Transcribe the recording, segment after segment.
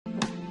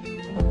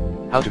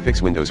How to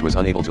fix Windows was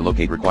unable to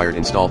locate required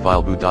install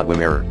file boot.wim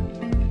error.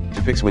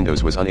 To fix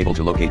Windows was unable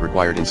to locate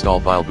required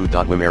install file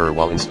boot.wim error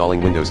while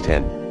installing Windows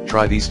 10,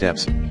 try these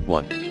steps.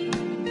 1.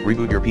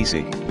 Reboot your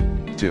PC.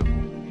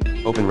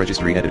 2. Open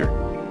registry editor.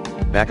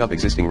 Backup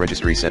existing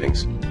registry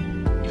settings.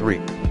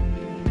 3.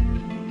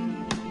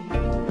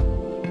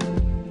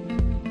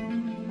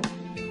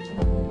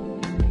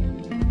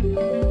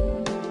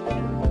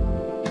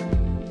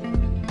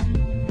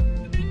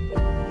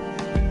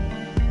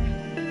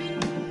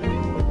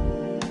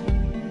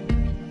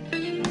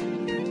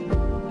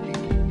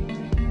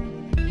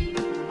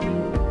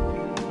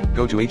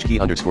 Go to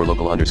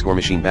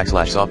hkey_local_machine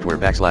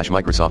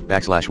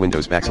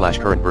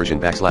 /software/Microsoft/Windows/current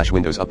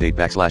version/Windows update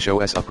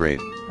 /OS upgrade.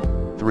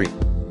 3.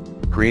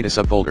 Create a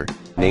subfolder,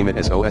 name it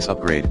as OS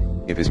upgrade,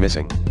 if is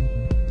missing.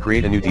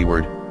 Create a new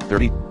D-word,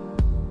 30.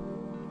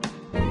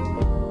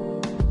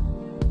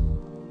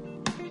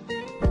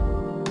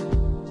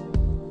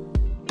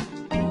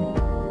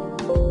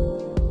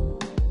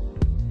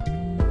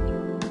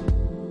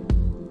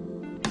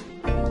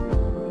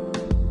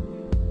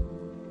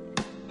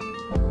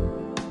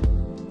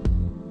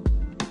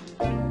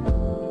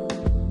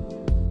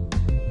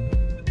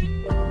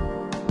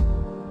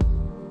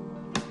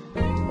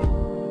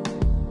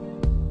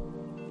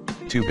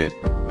 2-bit,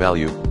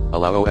 value,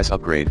 allow OS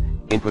upgrade,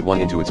 input 1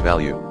 into its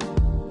value.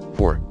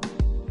 4.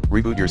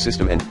 Reboot your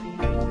system and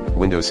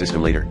Windows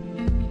system later.